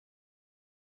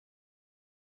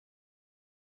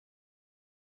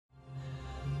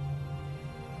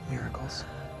miracles.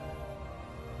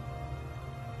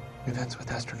 Events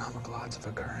with astronomical odds of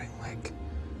occurring, like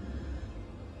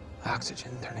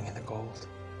oxygen turning into gold.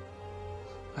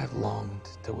 I've longed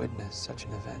to witness such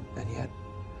an event, and yet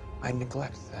I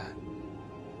neglect that.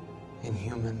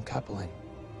 Inhuman coupling.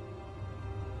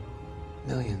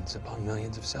 Millions upon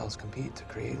millions of cells compete to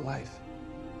create life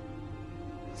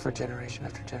for generation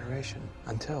after generation,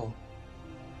 until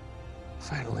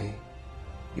finally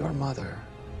your mother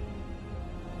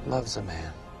loves a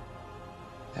man,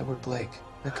 Edward Blake,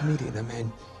 a comedian, a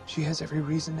man she has every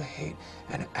reason to hate,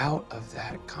 and out of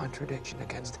that contradiction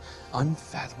against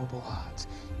unfathomable odds,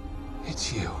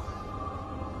 it's you.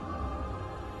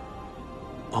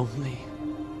 Only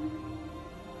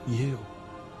you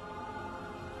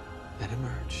that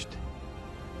emerged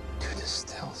to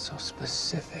distill so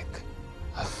specific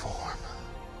a form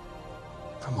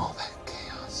from all that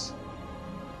chaos.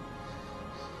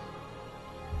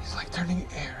 It's like turning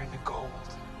air into gold.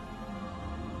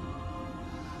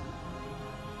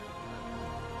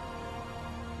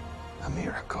 A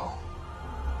miracle.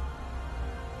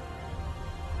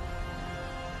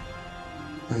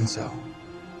 And so,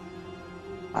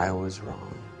 I was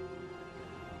wrong.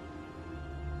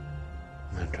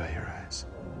 Now dry your eyes,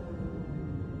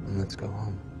 and let's go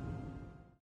home.